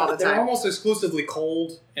the same all the They're time. almost exclusively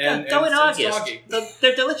cold and Go in and August. soggy.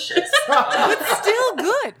 They're delicious. But still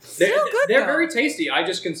good. Still good. They're though. very tasty. I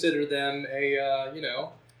just consider them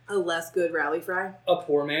A less good rally fry. a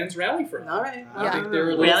poor man's rally fry. All right. I Yeah. think they're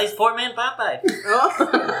a little. Rally's poor man Popeye.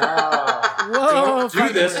 Oh. Whoa. Don't do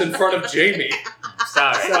this in front of Jamie.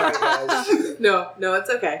 Sorry. Sorry, guys. No, it's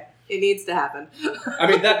okay. It needs to happen. I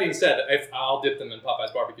mean, that being said, I'll dip them in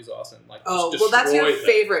Popeye's barbecue sauce and like Oh, just well, that's your destroy them.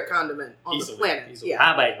 favorite condiment on Easily, the planet. easily.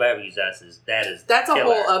 Yeah. Popeye's barbecue sauce is That's a killer.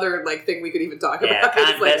 whole other like thing we could even talk Yeah, about.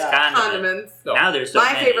 It's like best condiment. condiments. No. Now there's so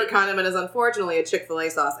My many. favorite condiment is unfortunately a Chick-fil-A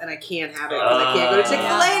sauce, and I can't have it because I can't go to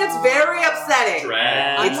Chick-fil-A, and it's very upsetting.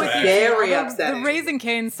 Drag. It's Drag. very The upsetting. Raisin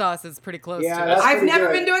Cane sauce is pretty close Yeah, to it. that's I've pretty never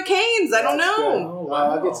good. been to a Cane's. I don't That's know. good. Oh,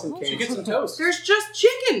 I'll get some Should cane. get some toast. There's just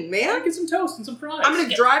chicken, Yeah, man. get some toast and some fries. I'm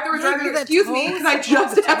gonna drive through and drive Yeah, through. that Excuse me, toast. can I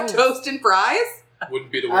just have toast and fries?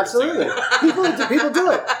 Wouldn't be the worst Absolutely. thing. People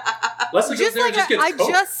do it. Leslie goes Just there like and just gets I Coke.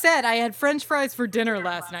 just said, I had French fries for dinner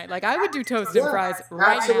last night. Like I would do toast and Yeah, fries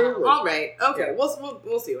right absolutely. All right. Okay.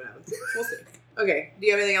 We'll see what happens. We'll see. Okay. Do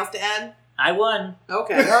you have anything else to add? I won.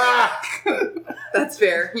 Okay. Ah, That's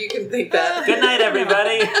fair. You can think that. Good night,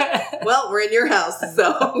 everybody. Well, we're in your house,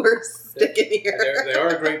 so we're sticking They here. are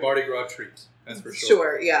a great Mardi Gras treat. That's for sure.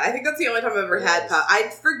 Sure. Yeah. I think that's the only time I've ever had Popeyes. I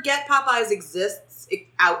forget Popeyes exists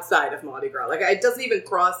outside of Mardi Gras. Like it doesn't even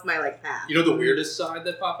cross my like path. You know the weirdest side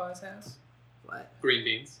that Popeyes has? What? Green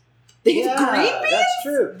beans. They have yeah, green beans? That's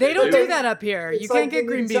true. They don't They- do that up here. It's You like can't get they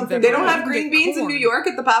green need beans. something- everywhere. They don't You have can green get beans in corn. New York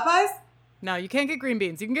at the Popeyes? No, you can't get green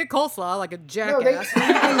beans. You can get coleslaw like a No, jackass.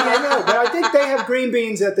 I know, but I think they have green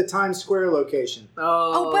beans at the Times Square location.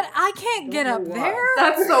 Oh, but I can't get up Don't know why. there.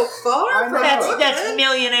 That's so far I from know. That's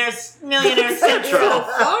millionaire so central.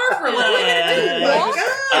 far from what we're gonna do. Yeah. My God.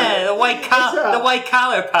 Yeah, the white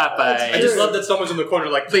collar Popeye. I just love that someone's in the corner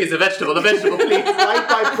like, please, the vegetable, please. Right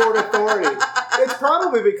by Port Authority. It's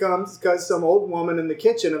probably becomes because some old woman in the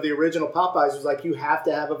kitchen of the original Popeyes was like, you have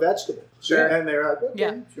to have a vegetable. Sure. And they're like, okay,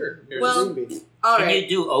 Yeah. Sure. Here's Well, green beans. All Can right. you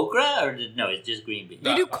do okra or no? It's just green beans.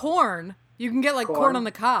 They do corn. You can get like corn on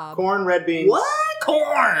the cob. Corn, red beans. What?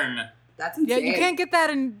 Corn. That's Yeah, insane. you can't get that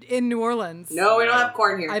in New Orleans. No, we don't have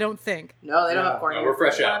corn here. I don't think. No, they don't No. have corn No, here. we're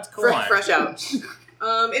fresh out. Corn. Fresh out. Interesting.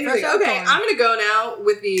 Fresh out Okay, corn. I'm gonna go now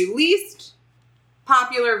with the least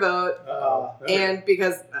popular vote, and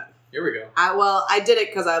because Here we go. I did it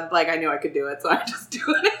because I knew I could do it, so I just do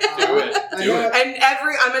it. Do it. I Do know it. And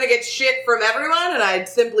I'm gonna get shit from everyone, and I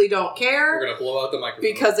simply don't care We're going to blow out the microphone.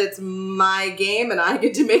 because it's my game and I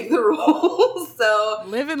get to make the rules. So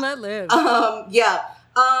Live and let live. yeah.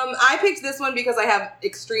 I picked this one because I have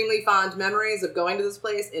extremely fond memories of going to this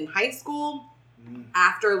place in high school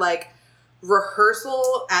after like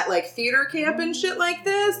rehearsal at like theater camp and shit like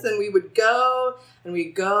this, and we'd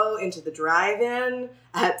go into the drive-in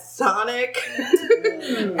at Sonic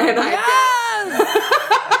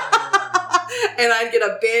and I'd get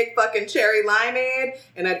a big fucking cherry limeade,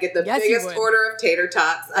 and I'd get the Yes, you biggest would. order of tater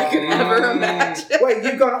tots I could ever imagine. Wait,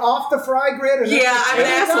 you've gone off the fry grid? Or Yeah, I'm an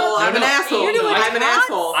nothing? asshole. I'm an No, asshole. You're doing I'm an tots?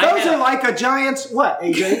 asshole. I Those had- are like a giant's, what,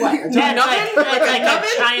 AJ? What? A That's giant like, that's like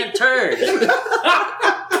a giant turd.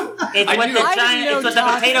 It's I what knew- the I didn't giant. know It's what the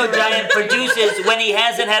tots potato were- giant produces when he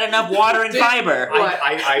hasn't had enough water and fiber.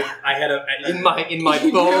 I had in my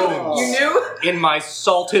bones. You knew? In my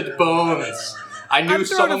salted bones. I knew I'm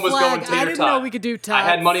throwing someone a was flag. going tater I didn't tot. know we could do tots. I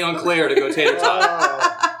had money on Claire to go tater tot.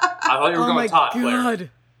 I thought you were Oh going my tot, Claire. god.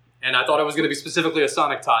 And I thought it was going to be specifically a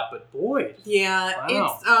Sonic tot, but boy. Yeah,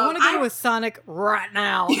 Wow. it's. I want to go to a Sonic right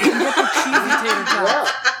now and get the cheesy tater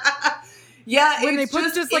tots. Yeah, When they it's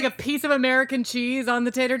put just like a piece of American cheese on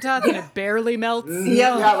the tater tots and it barely melts.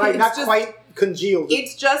 Yeah, Yeah, right, it's not just- quite congealed.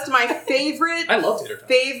 It's just my favorite. I love tater tots.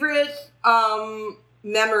 Favorite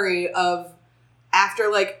memory of after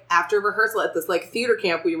rehearsal at this like theater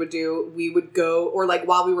camp we would go, or like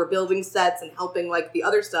while we were building sets and helping like the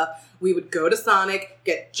other stuff, we would go to Sonic,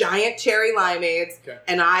 get giant cherry limeades, Okay.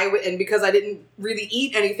 and because I didn't really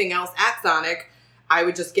eat anything else at Sonic, I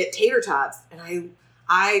would just get tater tots. And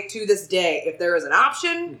I to this day, if there is an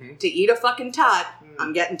option to eat a fucking tot,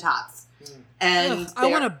 I'm getting tots. And I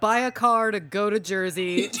want to buy a car to go to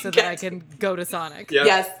Jersey so that I can go to Sonic. Yeah.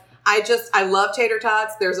 Yes, I love tater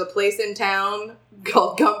tots. There's a place in town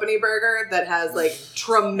called Company Burger that has like Yeah,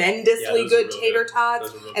 tremendously those are good real tater good.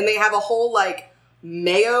 tots, Those are real and they have a whole like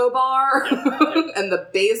mayo bar, and the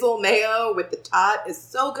basil mayo with the tot is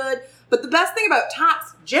so good. But the best thing about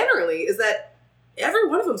tots generally is that every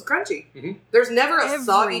one of them's crunchy. Mhm. There's never a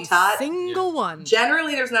soggy Every tot. single one.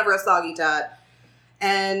 Generally, there's never a soggy tot.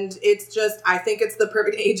 And it's just, I think it's the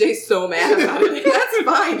perfect. AJ's so mad about it. That's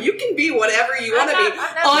fine. You can be whatever you want to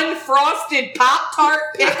be. Unfrosted Pop-Tart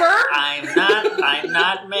picker. I'm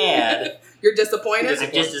not mad. You're disappointed?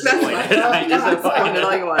 I'm just That's fine. disappointed. I'm Disappointed all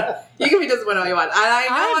disappointed. you want. You can be disappointed all you want. And I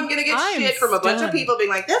know I'm going to get I'm shit from a bunch of stunned. people being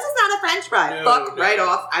like, this is not a French fry. No, Fuck no. right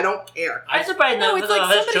off. I don't care. I'm surprised No, none it's of like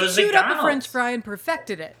us somebody chose chewed up a McDonald's. French fry and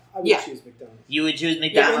perfected it. I would Yeah. choose McDonald's. You would choose Yeah, in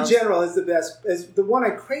McDonald's? general, is the best. Is the one I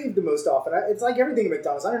crave the most often. It's like everything at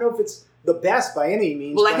McDonald's. I don't know if it's the best by any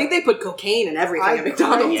means. Well, I but think they put cocaine in everything I at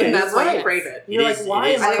McDonald's, crave and it. that's why you Right. crave it. You're It like, is- why it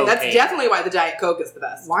am is I think that's cocaine. definitely why the Diet Coke is the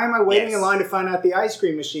best. Why am I waiting Yes. in line to find out the ice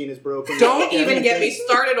cream machine is broken? Don't even get me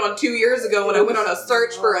started on 2 years ago when I went on a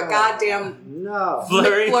search for a goddamn No.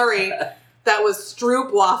 Flurry. McFlurry that was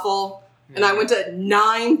Stroop waffle, and I went to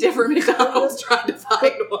 9 different McDonald's trying to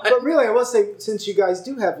find one. But really, I will say, since you guys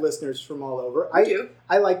do have listeners from all over, do.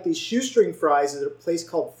 I like these shoestring fries at a place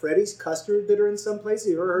called Freddy's Custard that are in some place.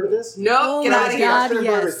 You ever heard of this? No, Oh get my out of here. God. Custard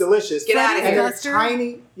yes. burger is delicious. Get outta And here. they're Custard?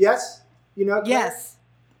 tiny. Yes? You know? Yes.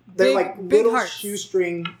 They're Big- like big little hearts.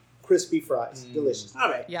 shoestring crispy fries. Delicious. All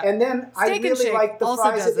right. Yeah. And then I Steak and really Shake like the also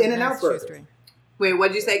fries does at a In-N-Out nice Burger. shoestring. Wait,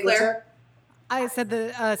 what'd you say, What's Claire? I said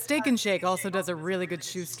the Steak and Shake also does a really good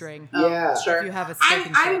shoestring. that? Yeah. Sure. If you have a steak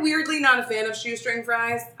and shake. I'm weirdly not a fan of shoestring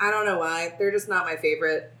fries. I don't know why. They're just not my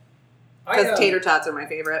favorite. I, Because tater tots are my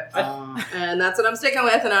favorite. Uh, And that's what I'm sticking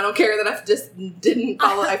with, and I don't care that I just didn't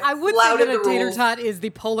follow. I would say flouted that a the tater rules. tot is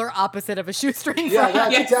the polar opposite of a shoestring yeah, fry.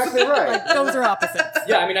 that's Yes. exactly right. Like, those are opposites.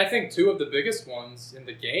 Yeah, I mean, I think 2 of the biggest ones in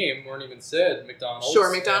the game weren't even said: McDonald's,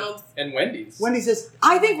 Sure, McDonald's. and Wendy's. Wendy's is.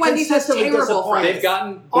 I think Wendy's has consistently terrible disappointing. fries. They've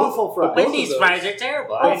gotten Awful fries. both of Wendy's those. fries are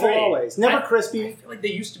terrible. I Awful agree. always. Never I crispy. feel like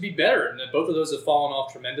they used to be better, and both of those have fallen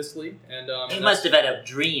off tremendously. And He must have had a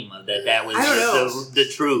dream of that was I don't know. the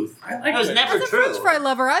truth. I like That was it. never As a true. French fry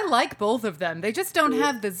lover, I like both of them. They just don't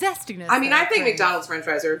have the zestiness. I mean, that I think crave. McDonald's French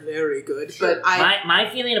fries are very good, Sure. but I My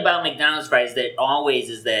feeling about McDonald's fries that always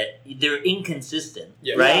is that they're inconsistent,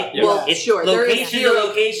 Yeah. right? Yeah. well, It's sure there is location to zero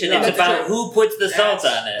location. Yeah. It's That's about true. who puts the salt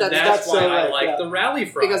on it. That's- That's why so I right, like yeah. the rally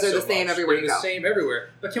fries Because they're so the same much. everywhere They're you the go. same everywhere.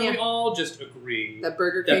 But can we Yeah. all just agree that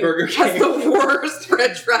Burger that King Burger has King- the worst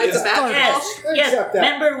French fries Yes. imaginable. Yes, Accept yes. that.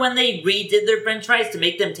 Remember when they redid their French fries to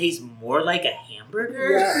make them taste more like a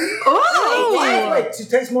hamburger? Yeah. Oh, Wait, it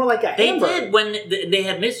tastes more like a They hamburger. did when they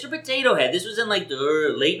had Mr. Potato Head. This was in like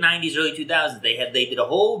the late '90s, early 2000s. They did a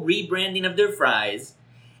whole rebranding of their fries,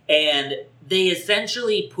 and they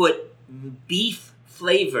essentially put beef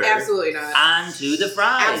flavor absolutely not. onto the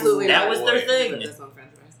fries. Absolutely that not. was their Put thing. this on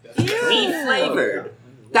French fries. Beef flavored.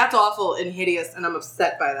 That's awful and hideous, and I'm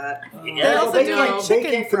upset by that. They Yeah. also they do No. like can't, chicken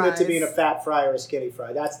they can't commit to fries. being a fat fry or a skinny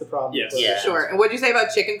fry. That's the problem. Yes. with Yeah. Sure. And what'd you say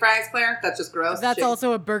about chicken fries, Claire? That's just gross. That's Chicken-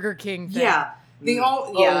 also a Burger King thing. Yeah. The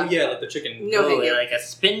only Oh yeah. yeah, like the chicken. No, thank Oh, you. like a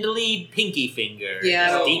spindly pinky finger. Yeah,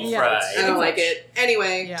 just I don't- deep Yeah. fried. I don't like it.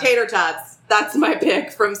 Anyway, Yeah. tater tots. That's my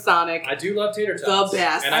pick from Sonic. I do love tater tots. The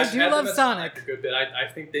best. And I I've do had love them at Sonic. a good bit.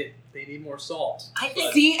 I think they need more salt. I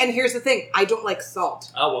think See, and here's the thing: I don't like salt.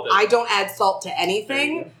 Oh well. I don't add salt to There you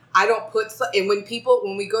anything. go. I don't put and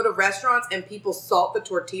when we go to restaurants and people salt the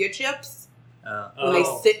tortilla chips when they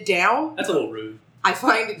Oh. sit down, That's a little rude. I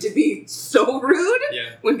find it to be so rude Yeah.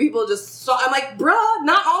 when people just I'm like, bruh,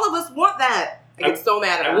 not all of us want that. I get so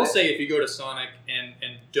mad about I will it. say, if you go to Sonic and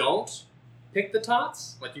don't pick the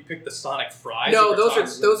tots, like you pick the Sonic fries. No, over those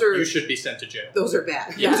tots, are you should be sent to jail. those are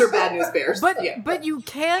bad. Yes. Those are bad news bears. But yeah. but you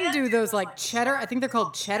can do those like cheddar. I think they're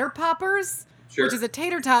called cheddar poppers, Sure. which is a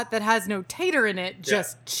tater tot that has no tater in it,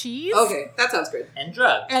 just cheese. Okay, that sounds good. and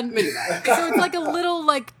drugs. And Maybe that. so it's like a little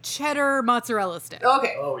like cheddar mozzarella stick,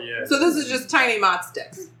 Okay. Oh yeah. So this is just tiny mozz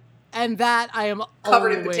sticks and that I am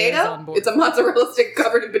covered in always potato. on board. It's a mozzarella stick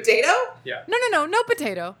covered in potato. no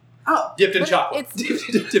potato. Oh, dipped in But chocolate.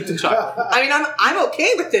 it's- dipped in chocolate. I mean, I'm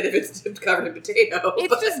okay with it if it's dipped covered in potato. It's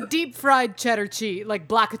but- just deep fried cheddar cheese, like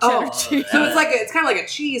block of cheddar Oh, cheese. so it's kind of like a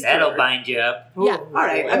cheese. That'll curd. bind you up. Yeah. All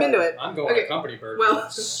right, I'm into it. I'm going Okay. to Company Burger. Well,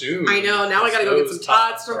 soon. I know. Now I gotta go get some Those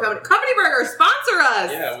tots from are- Company Burger. Sponsor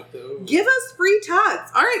us. Yeah, with those. Give us free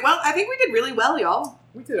tots. All right. Well, I think we did really well, y'all.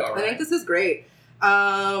 We did all I right. think this is great.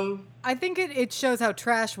 I think it shows how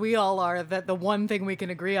trash we all are that the one thing we can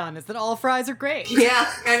agree on is that all fries are great.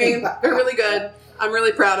 Yeah. I mean, they're really good. I'm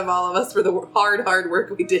really proud of all of us for the hard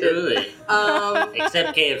work we did. Truly. Um,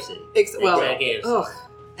 Except KFC. well, Except KFC. ugh,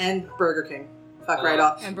 and Burger King. Fuck right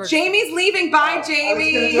off. And Burger Jamie's leaving. Bye,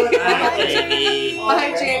 Jamie. Bye, Jamie.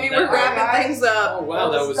 Bye, Jamie. We're wrapping things up. Oh wow,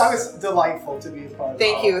 that was delightful to be a part of.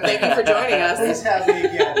 Thank you. Thank you for joining Please us. have me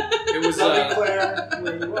again. it was Love you, Claire,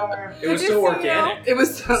 where you are. it was Good so to see you. organic. It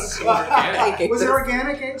was so organic. Was it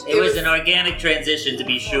organic, H? It was an organic transition, to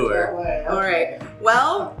be sure. All right.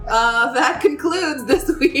 Well, that concludes this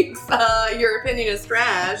week's Your Opinion is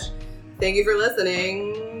Trash. Thank you for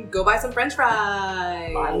listening. Go buy some French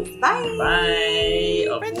fries. Bye. Bye.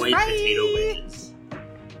 French Avoid fries. potato wedges.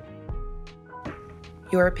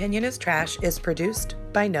 Your Opinion is Trash is produced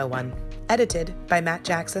by no one. Edited by Matt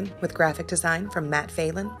Jackson with graphic design from Matt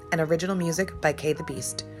Phelan and original music by Kay the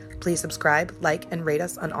Beast. Please subscribe, like, and rate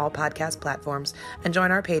us on all podcast platforms, and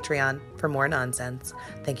join our Patreon for more nonsense.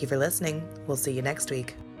 Thank you for listening. We'll see you next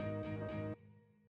week.